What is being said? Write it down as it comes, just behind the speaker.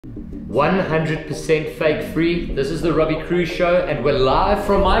100% fake free. This is the Robbie Kruse Show, and we're live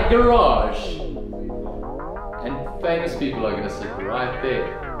from my garage. And famous people are going to sit right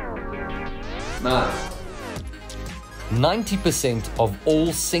there. Nice. 90% of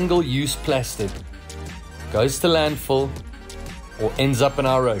all single-use plastic goes to landfill or ends up in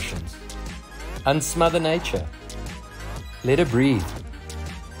our oceans. UNsmother Nature. Let her breathe.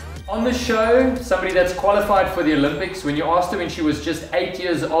 On the show, somebody that's qualified for the Olympics. When you asked her when she was just 8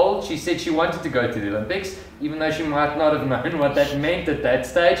 years old, she said she wanted to go to the Olympics, even though she might not have known what that meant at that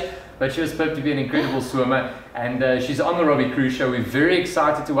stage. But she was supposed to be an incredible swimmer, and she's on the Robbie Kruse Show. We're very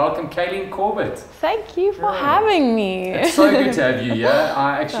excited to welcome Kaylene Corbett. Thank you for having me. It's so good to have you here.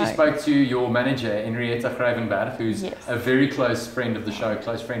 I actually spoke to your manager, Henrietta Gravenberg, who's a very close friend of the show,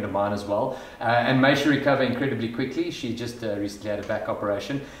 close friend of mine as well, and made her recover incredibly quickly. She just recently had a back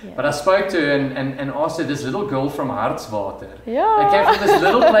operation. But I spoke to her and asked her, this little girl from Hartswater. Yeah. They came from this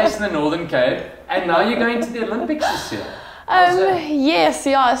little place in the Northern Cape, and now you're going to the Olympics this year. Yes,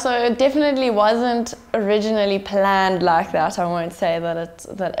 yeah, so it definitely wasn't originally planned like that. I won't say that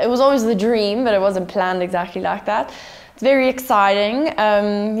it was always the dream, but it wasn't planned exactly like that. It's very exciting.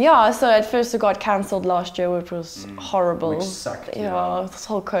 Yeah, so at first it got cancelled last year, which was horrible. Which sucked, yeah, this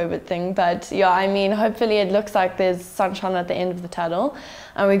whole COVID thing. But yeah, I mean, hopefully it looks like there's sunshine at the end of the tunnel.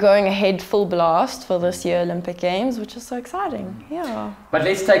 And we're going ahead full blast for this year Olympic Games, which is so exciting. Yeah. But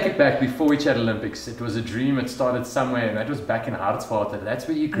let's take it back before we chat Olympics. It was a dream. It started somewhere, and that was back in Hartswater. That's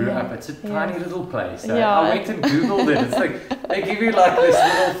where you grew up. It's a tiny little place. I went and Googled it. It's like they give you like this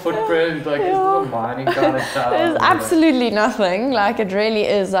little footprint, like this little mining kind of town. There's absolutely nothing. Like it really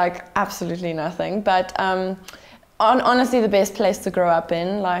is like absolutely nothing. But honestly, the best place to grow up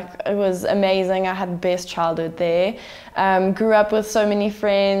in. Like it was amazing. I had the best childhood there. Grew up with so many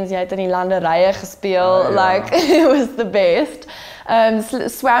friends. Jy het in die landerye gespeel. Like it was the best.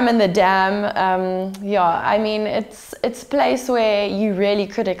 Swam in the dam. Yeah, I mean it's a place where you really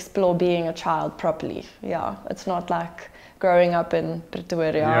could explore being a child properly. Yeah, it's not like growing up in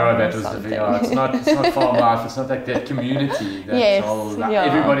Pretoria. Yeah, that was it's not farm life. It's not like that community. That's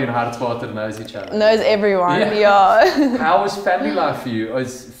everybody in Hartswater knows each other. Knows everyone. Yeah. How was family life for you?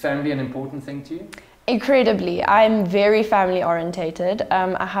 Is family an important thing to you? Incredibly. I'm very family orientated.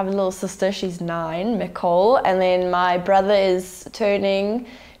 I have a little sister, she's 9, Nicole, and then my brother is turning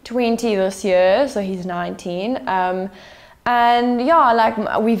 20 this year, so he's 19. And yeah, like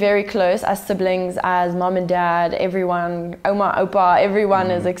we're very close as siblings, as mom and dad, everyone, Oma, Opa,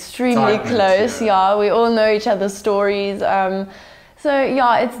 everyone is extremely close. Yeah, we all know each other's stories. So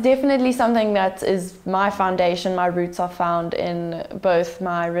yeah, it's definitely something that is my foundation. My roots are found in both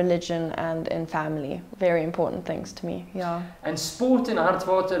my religion and in family. Very important things to me, yeah. And sport in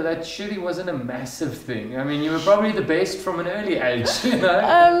Hartswater, that surely wasn't a massive thing. I mean, you were probably the best from an early age, you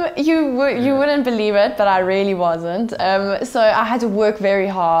know? You wouldn't believe it, but I really wasn't. So I had to work very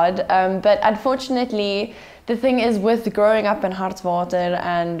hard, but unfortunately, the thing is with growing up in Hartswater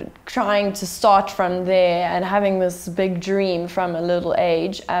and trying to start from there and having this big dream from a little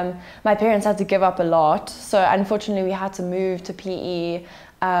age, my parents had to give up a lot. So unfortunately we had to move to PE,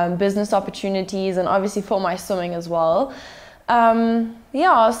 business opportunities, and obviously for my swimming as well.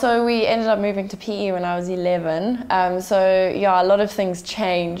 Yeah, so we ended up moving to PE when I was 11. So yeah, a lot of things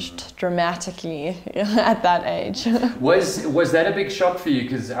changed dramatically at that age. Was that a big shock for you?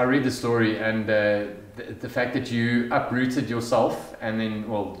 Because I read the story and the fact that you uprooted yourself and then,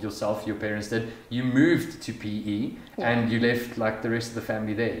 well, your parents did, you moved to PE and you left like the rest of the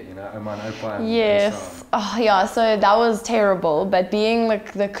family there, you know, Oma and Opa and yes. Oh yeah, so that was terrible, but being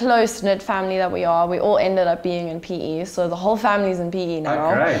like the close-knit family that we are, we all ended up being in PE, so the whole family's in PE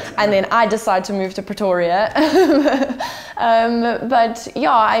now. Oh, great. And then I decided to move to Pretoria. But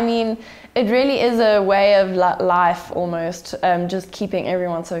yeah, I mean, it really is a way of life almost, just keeping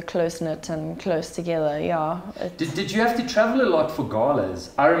everyone so close-knit and close together, yeah. Did you have to travel a lot for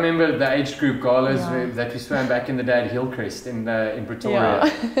galas? I remember the age group galas that we swam back in the day at Hillcrest in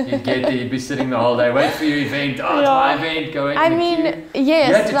Pretoria. You'd get there, you'd be sitting the whole day, wait for your event, it's my event, go in the queue. Yes.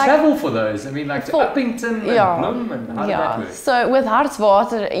 You had to travel for those, I mean like to Uppington and Bloem, and how did that work? So with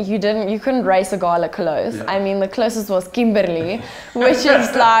Hartswater, you couldn't race a gala close. I mean, the closest was Kimberley, which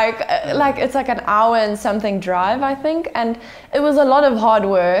is like it's like an hour and something drive, I think, and it was a lot of hard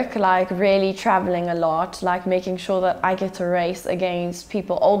work, like really traveling a lot, like making sure that I get to race against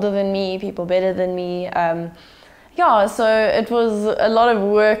people older than me, people better than me. Yeah, so it was a lot of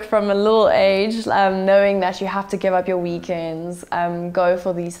work from a little age, knowing that you have to give up your weekends, go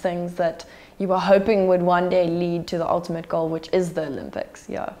for these things that you were hoping would one day lead to the ultimate goal, which is the Olympics.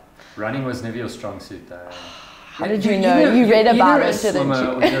 Yeah. Running was never your strong suit, though. How did you know? You read about it, didn't you?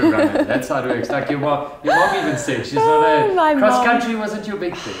 Or you're a runner. That's how it works. Like your mom even said she's not a cross country wasn't your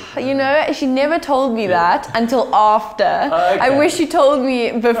big thing. You know, she never told me that until after. Okay. I wish she told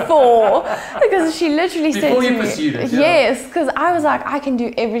me before, because she literally said to me. Before you pursued it. Yes, because I was like, I can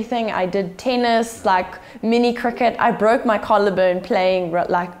do everything. I did tennis, like mini cricket. I broke my collarbone playing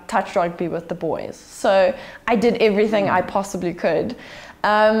like touch rugby with the boys. So I did everything I possibly could.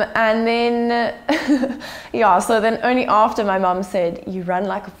 And then, yeah, so then only after my mom said, you run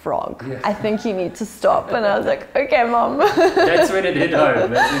like a frog. Yeah. I think you need to stop. And I was like, okay, mom. That's when it hit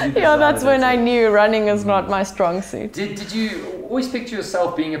home. That's when I knew running is not my strong suit. Did you always picture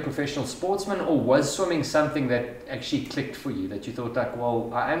yourself being a professional sportsman, or was swimming something that actually clicked for you, that you thought like, well,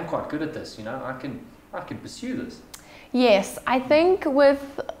 I am quite good at this, you know, I can pursue this? Yes, I think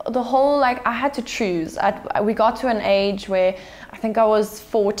with the whole, like, I had to choose. We got to an age where I think I was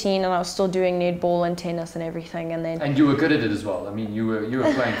 14 and I was still doing netball and tennis and everything, and then... And you were good at it as well. I mean, you were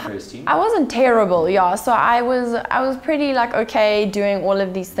playing first team. I wasn't terrible, yeah. So I was pretty, like, okay doing all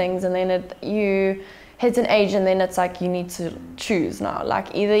of these things, and then you hit an age and then it's like you need to choose now.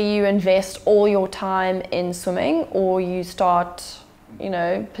 Like, either you invest all your time in swimming, or you start, you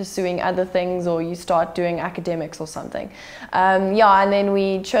know, pursuing other things, or you start doing academics or something. Yeah, and then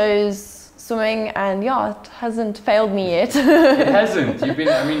we chose swimming, and yeah, it hasn't failed me yet. It hasn't. You've been,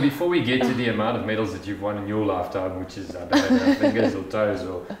 I mean, before we get to the amount of medals that you've won in your lifetime, which is, I don't know, fingers or toes,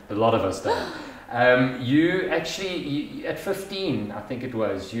 or a lot of us don't. You actually, at 15, I think it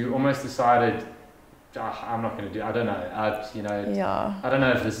was, you almost decided, I'm not going to do, I don't know, yeah. I don't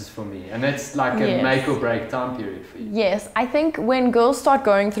know if this is for me. And that's like a make or break time period for you. Yes, I think when girls start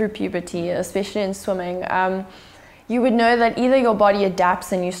going through puberty, especially in swimming, you would know that either your body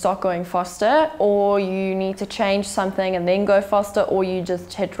adapts and you start going faster, or you need to change something and then go faster, or you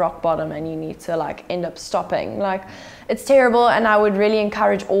just hit rock bottom and you need to like end up stopping. Like, it's terrible, and I would really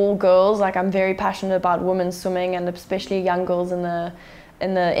encourage all girls, like I'm very passionate about women's swimming and especially young girls in the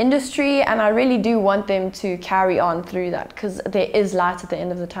industry, and I really do want them to carry on through that, because there is light at the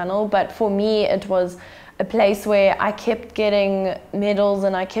end of the tunnel. But for me, it was a place where I kept getting medals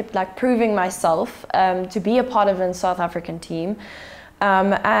and I kept like proving myself to be a part of a South African team,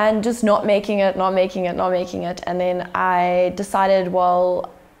 and just not making it. And then I decided, well,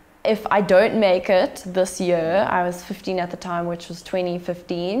 if I don't make it this year, I was 15 at the time, which was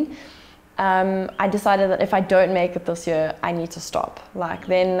 2015, I decided that if I don't make it this year, I need to stop. Like,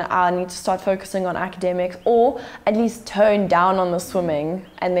 then I need to start focusing on academics, or at least tone down on the swimming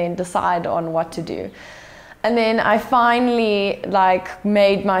and then decide on what to do. And then I finally like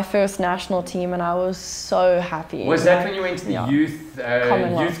made my first national team, and I was so happy. Was that when you went to the youth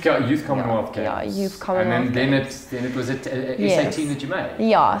Commonwealth Games? Yeah, youth Commonwealth and then it was a SA team that you made.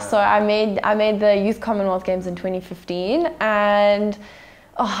 Yeah, so I made the youth Commonwealth Games in 2015, and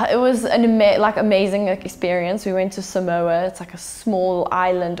it was an amazing experience. We went to Samoa. It's like a small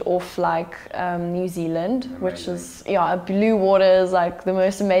island off like New Zealand, which is blue waters, like the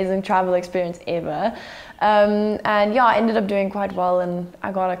most amazing travel experience ever. And yeah, I ended up doing quite well, and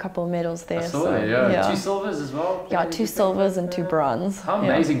I got a couple of medals there. I saw that, yeah. 2 silvers as well. Yeah, 2 silvers and 2 bronze. How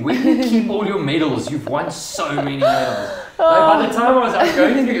amazing! Where do you keep all your medals? You've won so many medals. Like, by the time I was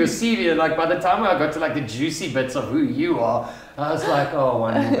going through your CV, and like by the time I got to like the juicy bits of who you are, I was like, oh,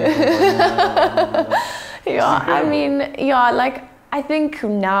 one more medal. Yeah, I mean, like, I think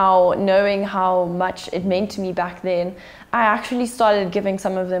now, knowing how much it meant to me back then, I actually started giving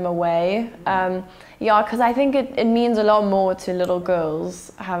some of them away. Because I think it means a lot more to little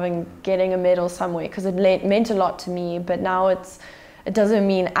girls getting a medal somewhere, because it meant a lot to me. But now it doesn't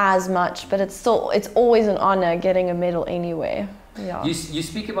mean as much, but it's always an honor getting a medal anywhere. Yeah. You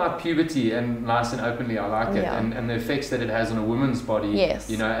speak about puberty, and nice and openly, I like it, and the effects that it has on a woman's body. Yes.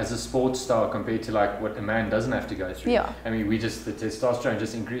 You know, as a sports star compared to like what a man doesn't have to go through. Yeah. I mean, the testosterone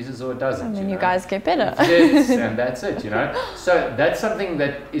just increases or it doesn't. And then you guys get better. Yes, and that's it. You know, so that's something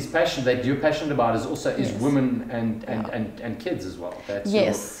that that you're passionate about is women and kids as well. That's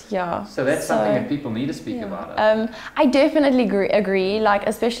So that's something that people need to speak about. I definitely agree. Like,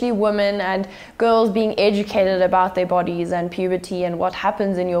 especially women and girls being educated about their bodies and puberty and what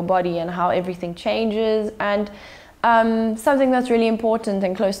happens in your body and how everything changes. And something that's really important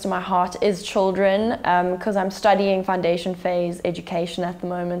and close to my heart is children, because I'm studying foundation phase education at the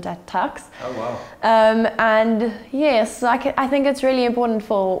moment at Tux. Oh wow. And yes, I think it's really important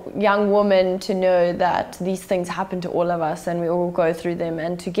for young women to know that these things happen to all of us, and we all go through them,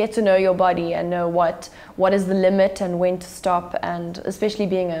 and to get to know your body and know what is the limit and when to stop, and especially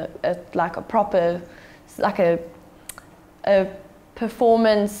being a proper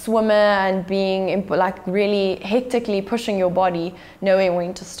performance swimmer and being like really hectically pushing your body, knowing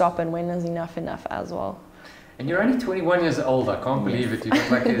when to stop and when is enough as well. And you're only 21 years old. I can't believe it. You've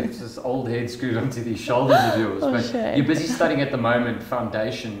got like this old head screwed onto these shoulders of yours. But shame. You're busy studying at the moment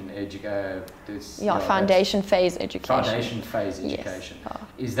foundation foundation phase education. Foundation phase education. Yes.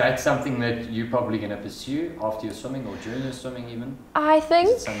 Is that something that you're probably going to pursue after your swimming or during your swimming even? I think,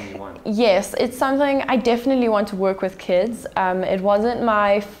 is it something you want? Yes, it's something I definitely want to work with kids. It wasn't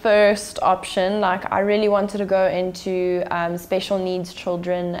my first option. Like, I really wanted to go into special needs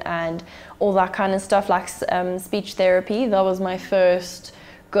children and all that kind of stuff, like speech therapy. That was my first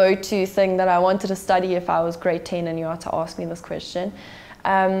go-to thing that I wanted to study if I was grade 10 and you had to ask me this question.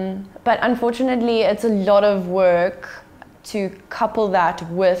 But unfortunately, it's a lot of work to couple that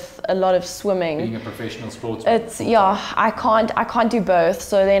with a lot of swimming. Being a professional sportsman. It's, yeah, I can't do both.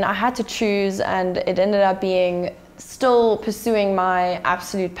 So then I had to choose, and it ended up being still pursuing my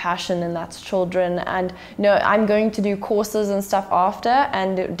absolute passion, and that's children. And no, I'm going to do courses and stuff after,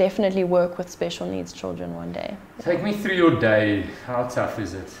 and definitely work with special needs children one day. Take me through your day. How tough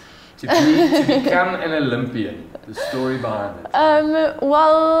is it to become an Olympian? The story behind it.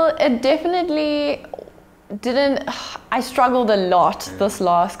 Well, it definitely didn't. I struggled a lot this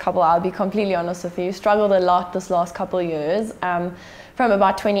last couple. I'll be completely honest with you. Struggled a lot this last couple of years. From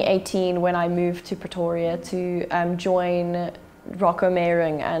about 2018, when I moved to Pretoria to join Rocco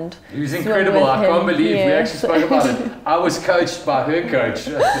Meiring and He was incredible. I can't believe we actually spoke about it. I was coached by her coach.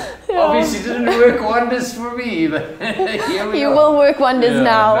 Obviously, didn't work wonders for me. But here we you are. will work wonders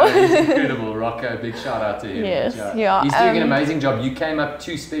now. No, he's incredible. Rocco, big shout out to him. Yes, yeah. He's doing an amazing job. You came up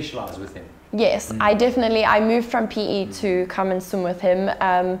to specialise with him. Yes, I moved from PE to come and swim with him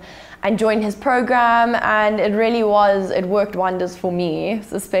and join his program, and it worked wonders for me,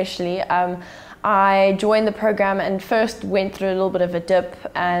 especially. I joined the program and first went through a little bit of a dip,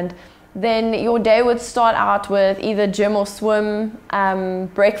 and then your day would start out with either gym or swim,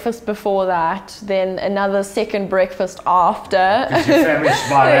 breakfast before that, then another second breakfast after. Because you're famished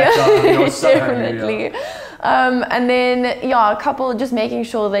by that time, you're so definitely. hungry. And then, a couple, just making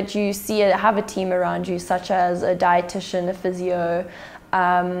sure that you have a team around you, such as a dietitian, a physio,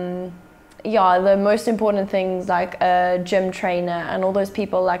 the most important things like a gym trainer and all those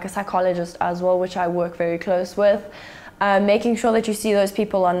people, like a psychologist as well, which I work very close with. Making sure that you see those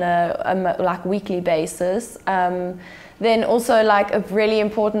people on a weekly basis. Then also really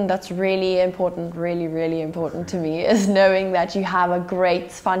important to me is knowing that you have a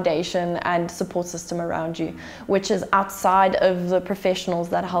great foundation and support system around you, which is outside of the professionals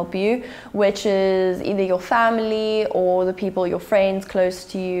that help you, which is either your family or the people, your friends close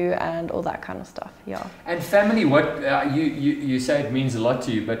to you, and all that kind of stuff. Yeah. And family, what you say it means a lot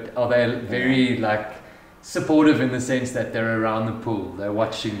to you, but are they very supportive in the sense that they're around the pool, they're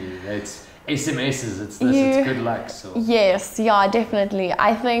watching you, it's SMSs, it's good luck? So. Yes, yeah, definitely.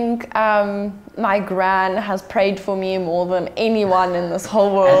 I think my gran has prayed for me more than anyone in this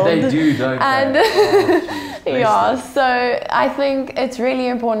whole world. And they do, don't they? Yeah, so I think it's really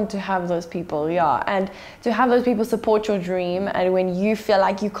important to have those people, and to have those people support your dream, and when you feel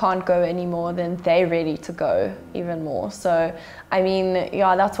like you can't go anymore, then they're ready to go even more. So, I mean,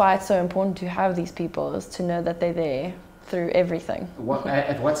 that's why it's so important to have these people, is to know that they're there through everything.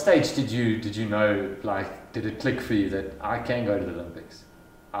 At what stage did you know, did it click for you that I can go to the Olympics?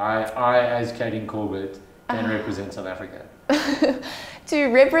 I as Kaylene Corbett, can represent South Africa? To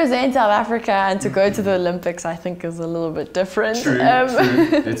represent South Africa and to go to the Olympics, I think, is a little bit different. True.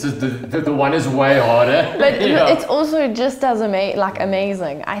 It's the one is way harder. But it's also just as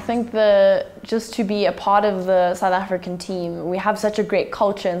amazing. I think just to be a part of the South African team, we have such a great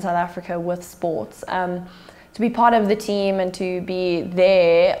culture in South Africa with sports. To be part of the team and to be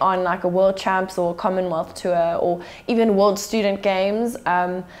there on a World Champs or Commonwealth Tour or even World Student Games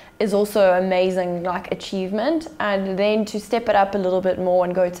is also amazing achievement. And then to step it up a little bit more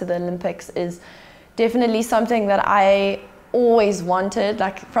and go to the Olympics is definitely something that I always wanted.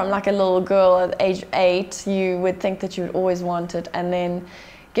 From a little girl at age 8, you would think that you would always want it, and then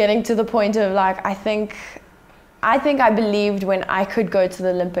getting to the point of I think I believed when I could go to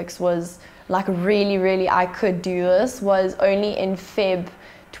the Olympics was really I could do this was only in Feb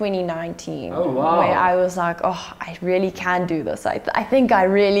 2019. Oh, wow. Where I was I really can do this. I think I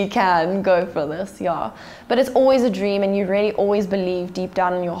really can go for this, But it's always a dream, and you really always believe deep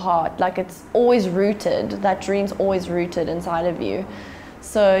down in your heart. It's always rooted, that dream's always rooted inside of you.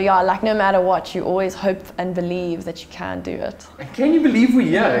 So yeah, like no matter what, you always hope and believe that you can do it. And can you believe we're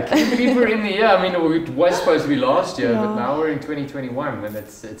here? Can you believe we're in the year? I mean, it was supposed to be last year, Yeah. but now we're in 2021, and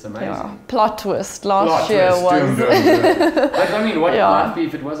it's amazing. Yeah. Plot twist. Last Plot year twist, was. dum, dum, dum. But I mean, what would Yeah. life be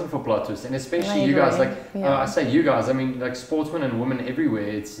if it wasn't for plot twist? And especially you guys, like Yeah. I say, you guys. I mean, like sportsmen and women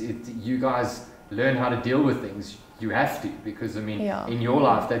everywhere. You guys learn how to deal with things. You have to, because I mean, Yeah. in your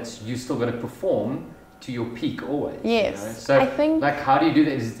life, that's you still got to perform to your peak always. Yes. You know? So, I think, like, how do you do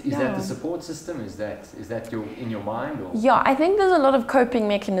that? Is that Yeah. the support system? Is that your in your mind? Or? Yeah, I think there's a lot of coping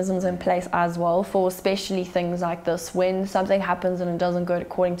mechanisms in place as well for especially things like this. When something happens and it doesn't go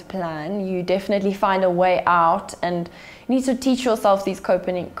according to plan, you definitely find a way out, and you need to teach yourself these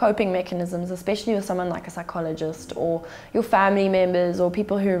coping mechanisms, especially with someone like a psychologist or your family members or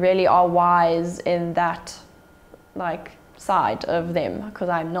people who really are wise in that like side of them, because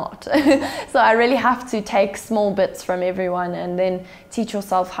I'm not. So I really have to take small bits from everyone and then teach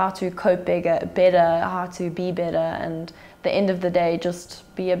yourself how to cope better, how to be better, and at the end of the day just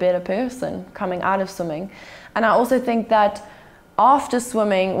be a better person coming out of swimming. And I also think that after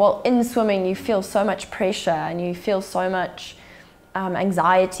swimming, well, in swimming you feel so much pressure and you feel so much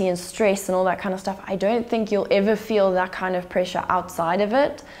anxiety and stress and all that kind of stuff. I don't think you'll ever feel that kind of pressure outside of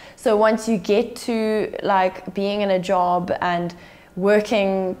it. So once you get to like being in a job and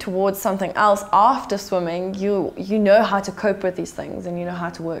working towards something else after swimming, you know how to cope with these things and you know how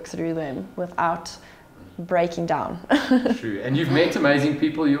to work through them without breaking down. True. And you've met amazing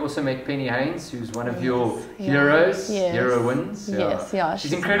people. You also met Penny Haynes, who's one of your heroes, heroines. Yes, yeah.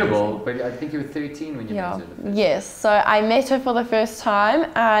 She's incredible, but I think you were 13 when you met her. Yes, so I met her for the first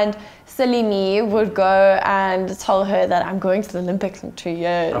time, and silly me would go and tell her that I'm going to the Olympics in 2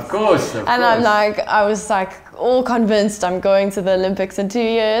 years. Of course. I was like all convinced I'm going to the Olympics in 2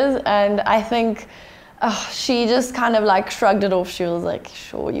 years, and I think she just kind of like shrugged it off. She was like,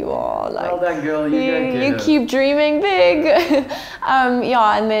 sure you are. Like, well done, girl. You keep dreaming big.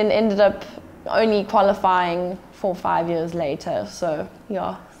 And then ended up only qualifying 4 or 5 years later. So,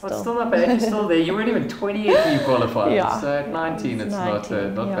 yeah. Well, it's still not bad. You're still there. You weren't even 20 yet when you qualified. Yeah. So at 19, it's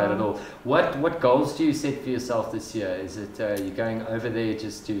 19, not bad at all. What goals do you set for yourself this year? Is it you're going over there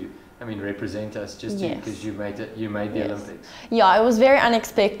just to, represent us just because you made it? You made the Olympics. Yeah, it was very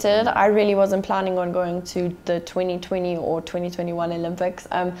unexpected. I really wasn't planning on going to the 2020 or 2021 Olympics.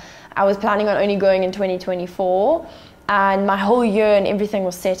 I was planning on only going in 2024. And my whole year and everything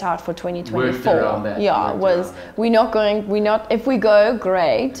was set out for 2024. Worked around that. If we go,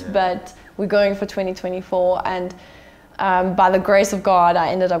 great, but we're going for 2024. And by the grace of God, I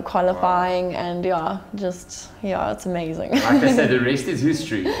ended up qualifying, and it's amazing. Like I said, the rest is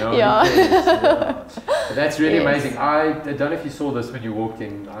history. No, But that's really amazing. I don't know if you saw this when you walked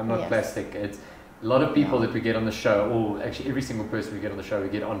in. I'm not plastic. It's a lot of people that we get on the show, or actually every single person we get on the show, we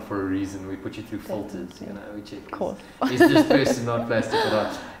get on for a reason. We put you through filters, we check. Is this person not plastic or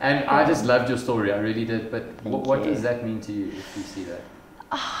not? And I just loved your story, I really did. But what does that mean to you if you see that?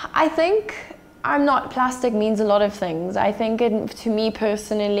 I think I'm not plastic means a lot of things. I think to me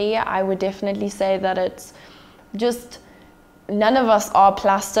personally, I would definitely say that it's just, none of us are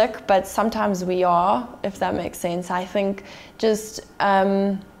plastic, but sometimes we are, if that makes sense. I think just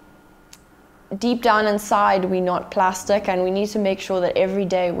deep down inside we're not plastic, and we need to make sure that every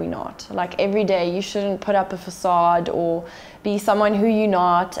day we're not. Like every day you shouldn't put up a facade or be someone who you're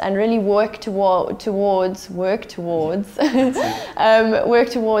not, and really work towards the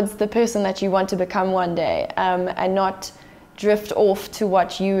person that you want to become one day, and not drift off to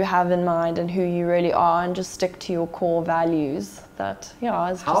what you have in mind and who you really are, and just stick to your core values. That is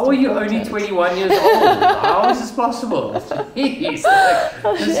just How are you only 21 years old? How is this possible? Jeez,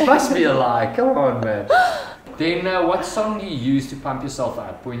 this must be a lie. Come on, man. Then what song do you use to pump yourself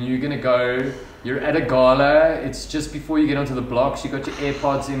up when you're going to go, you're at a gala, it's just before you get onto the blocks, you got your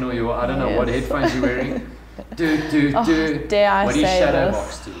AirPods in or your, I don't know what headphones you're wearing. Dare I what do you say shadow this?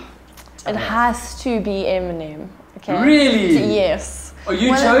 box to? It has to be Eminem. Okay? Really? Yes. Are you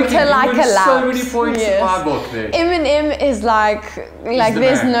joking? You won so many points in my book there. Eminem is like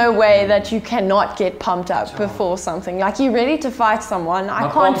there's no way that you cannot get pumped up before something. Like, you're ready to fight someone. I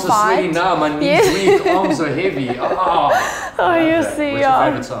can't fight. My palms are sweaty now. My knees weak. Arms are heavy. You see. What's your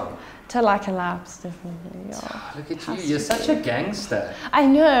favorite song? To Like a Lapse, definitely. Look at you. You're such a gangster. I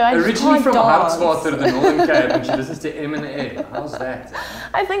know. I Originally from Hartswater, the Northern Cape, and she listens to Eminem. How's that?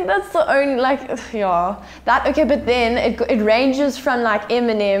 I think that's the only, but then it ranges from like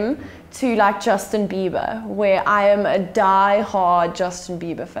Eminem to like Justin Bieber, where I am a die-hard Justin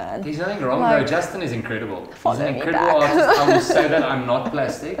Bieber fan. There's nothing wrong Like, though. Justin is incredible. He's follow an me incredible back. artist. I will say that I'm not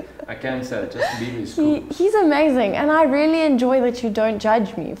plastic. I can say that Justin Bieber is cool. He's amazing, and I really enjoy that you don't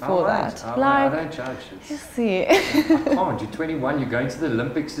judge me for I that. won't. I don't judge. You see. I can't. You're 21. You're going to the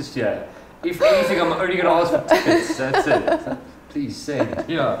Olympics this year. If anything, I'm only going to ask for tickets. That's it. Please send.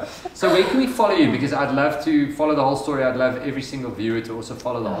 Yeah. So where can we follow you? Because I'd love to follow the whole story. I'd love every single viewer to also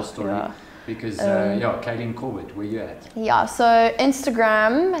follow the whole story. Yeah. Because, Kaylene Corbett, where you at? Yeah, so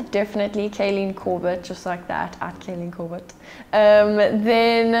Instagram, definitely Kaylene Corbett, just like that, at Kaylene Corbett.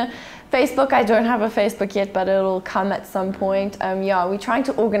 Then Facebook, I don't have a Facebook yet, but it'll come at some point. We're trying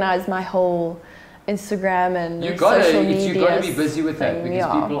to organize my whole Instagram and social media. You've got to be busy with that,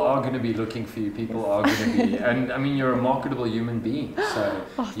 because people are going to be looking for you. People are going to be, and I mean, you're a remarkable human being. So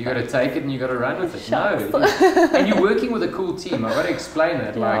you got to take it and you got to run with it. And you're working with a cool team. I've got to explain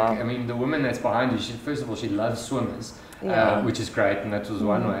that. Like, I mean, the woman that's behind you, first of all, she loves swimmers. Which is great, and that was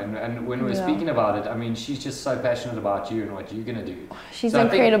one way. And when we were speaking about it, I mean, she's just so passionate about you and what you're going to do. She's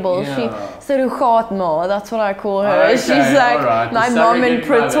incredible. She ma, that's what I call her. Okay, she's like my mom in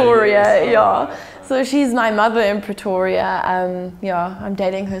Pretoria. Mother, yes. So she's my mother in Pretoria. I'm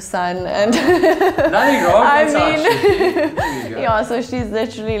dating her son, and nothing wrong. I mean, so she's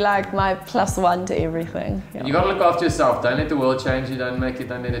literally like my +1 to everything. And you got to look after yourself. Don't let the world change you. Don't let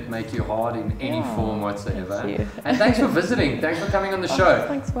it make you hard in any form whatsoever. And thanks for visiting. Thanks for coming on the show.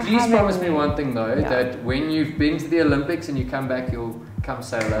 Please promise me one thing though, that when you've been to the Olympics and you come back, you'll come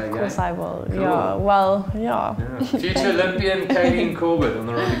say hello again. Of course I will. Cool. Future Olympian Kaylene Corbett on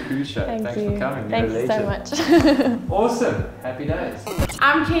the Robbie Kruse Show. Thanks for coming. Thank you so much. Awesome. Happy days.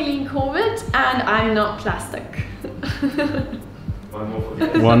 I'm Kaylene Corbett, and I'm not plastic. One more for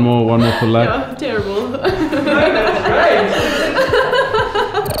that. One more for luck. Yeah, terrible. That's great.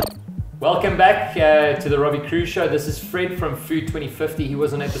 Welcome back to the Robbie Kruse Show. This is Fred from Food 2050. He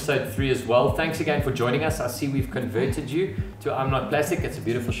was on episode 3 as well. Thanks again for joining us. I see we've converted you to I'm Not Plastic. It's a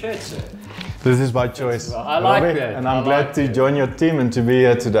beautiful shirt, sir. This is by choice. Well, I like Robbie, that. and I'm glad to join your team and to be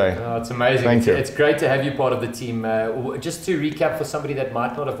here today. Oh, it's amazing. Thank you. It's great to have you part of the team. Just to recap for somebody that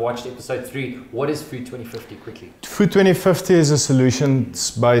might not have watched episode 3, what is Food 2050 quickly? Food 2050 is a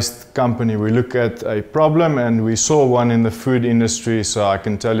solutions-based company. We look at a problem, and we saw one in the food industry, so I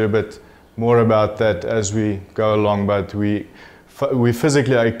can tell you a bit more about that as we go along. But we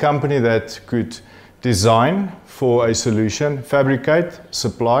physically are a company that could design for a solution, fabricate,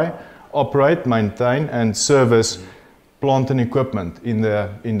 supply, operate, maintain and service plant and equipment in the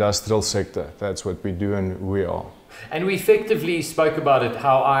industrial sector. That's what we do, and we are. And we effectively spoke about it.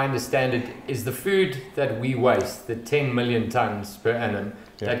 How I understand it is the food that we waste, the 10 million tons per annum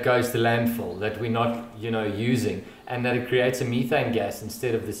that goes to landfill, that we're not using, and that it creates a methane gas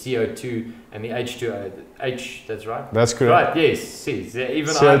instead of the CO2 and the H2O. That's right? That's correct. Right, yes. See,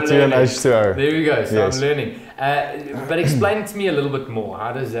 even CO2 and H2O. There we go, so I'm learning. But explain it to me a little bit more.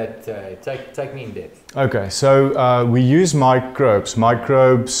 How does that, take me in depth? Okay, so we use microbes.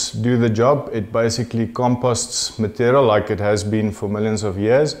 Microbes do the job. It basically composts material like it has been for millions of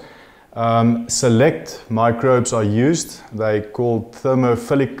years. Select microbes are used. They're called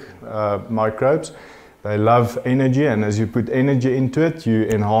thermophilic microbes. They love energy, and as you put energy into it, you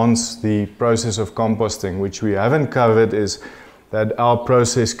enhance the process of composting. Which we haven't covered is that our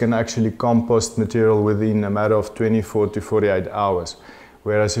process can actually compost material within a matter of 24 to 48 hours.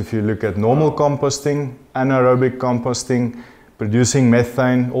 Whereas if you look at normal composting, anaerobic composting, producing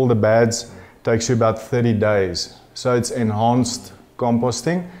methane, all the bads, takes you about 30 days. So it's enhanced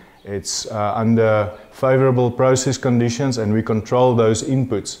composting. It's under favorable process conditions, and we control those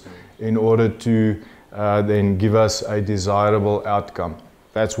inputs in order to then give us a desirable outcome.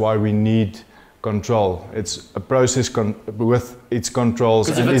 That's why we need control. It's a process with its controls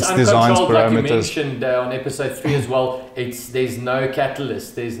and its design parameters. Like you mentioned on episode 3 as well, there's no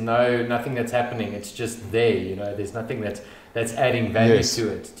catalyst, there's nothing that's happening. It's just there. There's nothing that's adding value to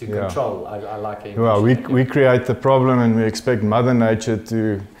it, to control. I like it. Well, we create the problem, and we expect Mother Nature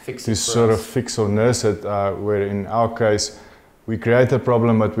to sort of fix or nurse it, where in our case, we create the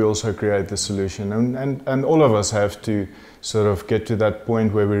problem, but we also create the solution. And all of us have to sort of get to that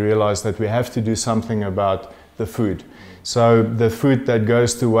point where we realize that we have to do something about the food. So the food that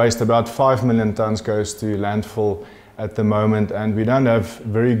goes to waste, about 5 million tons goes to landfill at the moment, and we don't have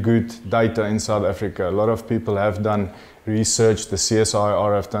very good data in South Africa. A lot of people have done research. The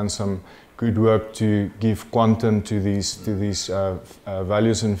CSIR have done some good work to give quantum to these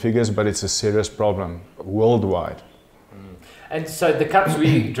values and figures, but it's a serious problem worldwide. And so the cups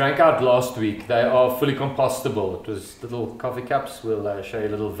we drank out last week, they are fully compostable. It was little coffee cups. We'll show you a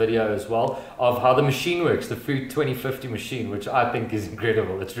little video as well of how the machine works, the Food 2050 machine, which I think is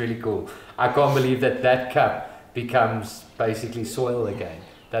incredible. It's really cool. I can't believe that that cup becomes basically soil again.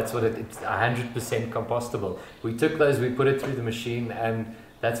 That's what it's 100% compostable. We took those, we put it through the machine, and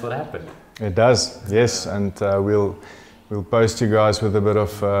that's what happened. It does, yes, and we'll post you guys with a bit of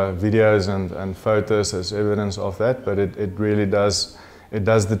videos and photos as evidence of that, but it really does, it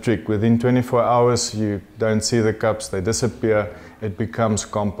does the trick. Within 24 hours, you don't see the cups, they disappear, it becomes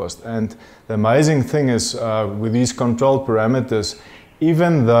compost. And the amazing thing is, with these control parameters,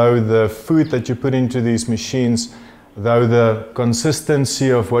 even though the food that you put into these machines, though the consistency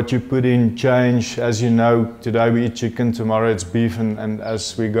of what you put in change, as you know, today we eat chicken, tomorrow it's beef, and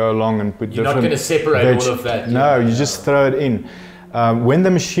as we go along and put You're different... not going to separate all of that. No, you just throw it in. When the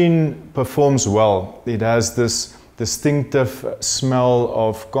machine performs well, it has this distinctive smell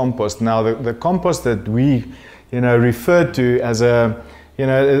of compost. Now the compost that we, refer to as a,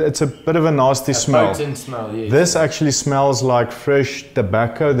 it's a bit of a nasty smell. Potent smell, yes. This actually smells like fresh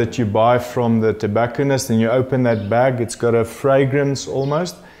tobacco that you buy from the tobacconist, and you open that bag, it's got a fragrance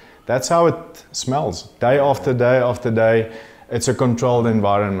almost. That's how it smells, day after day after day. It's a controlled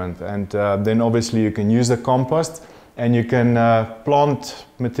environment, and then obviously you can use the compost and you can plant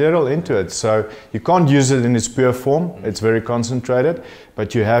material into it. So you can't use it in its pure form, it's very concentrated,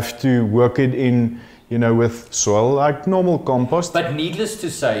 but you have to work it in with soil like normal compost. But needless to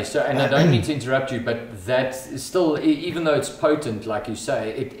say, so, and I don't need to interrupt you, but that is still, even though it's potent, like you say,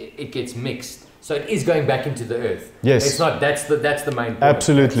 it gets mixed. So it is going back into the earth. Yes. It's not, that's the main point.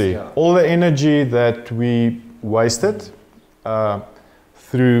 Absolutely. Yeah. All the energy that we wasted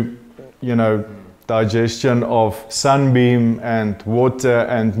through, digestion of sunbeam and water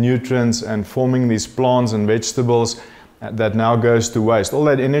and nutrients and forming these plants and vegetables that now goes to waste. All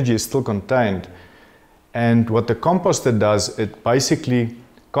that energy is still contained. And what the composter does, it basically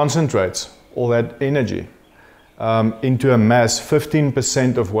concentrates all that energy into a mass,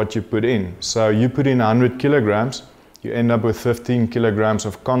 15% of what you put in. So you put in 100 kilograms, you end up with 15 kilograms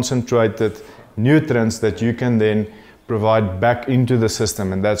of concentrated nutrients that you can then provide back into the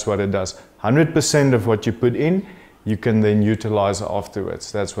system, and that's what it does. 100% of what you put in, you can then utilize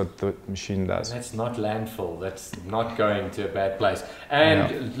afterwards. That's what the machine does. And that's not landfill. That's not going to a bad place.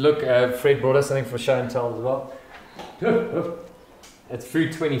 And look, Fred brought us something for show and tell as well. It's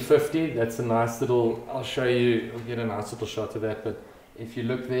Food 2050. That's a nice little, I'll show you, we'll get a nice little shot of that. But if you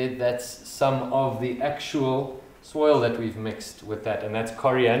look there, that's some of the actual soil that we've mixed with that. And that's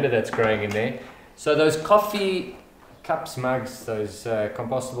coriander that's growing in there. So those coffee cups, mugs, those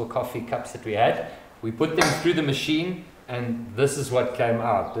compostable coffee cups that we had, we put them through the machine, and this is what came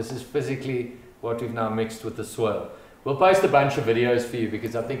out. This is physically what we've now mixed with the soil. We'll post a bunch of videos for you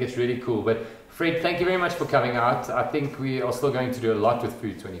because I think it's really cool. But Fred, thank you very much for coming out. I think we are still going to do a lot with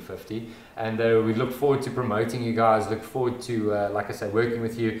Food 2050, and we look forward to promoting you guys, look forward to, like I say, working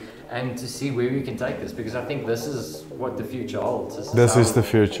with you and to see where we can take this, because I think this is what the future holds. This is the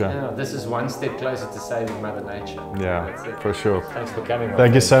future. Yeah, this is one step closer to saving Mother Nature. Yeah, for sure. Thanks for coming.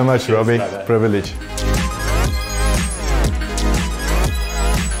 Thank you so much, Robbie. Privilege.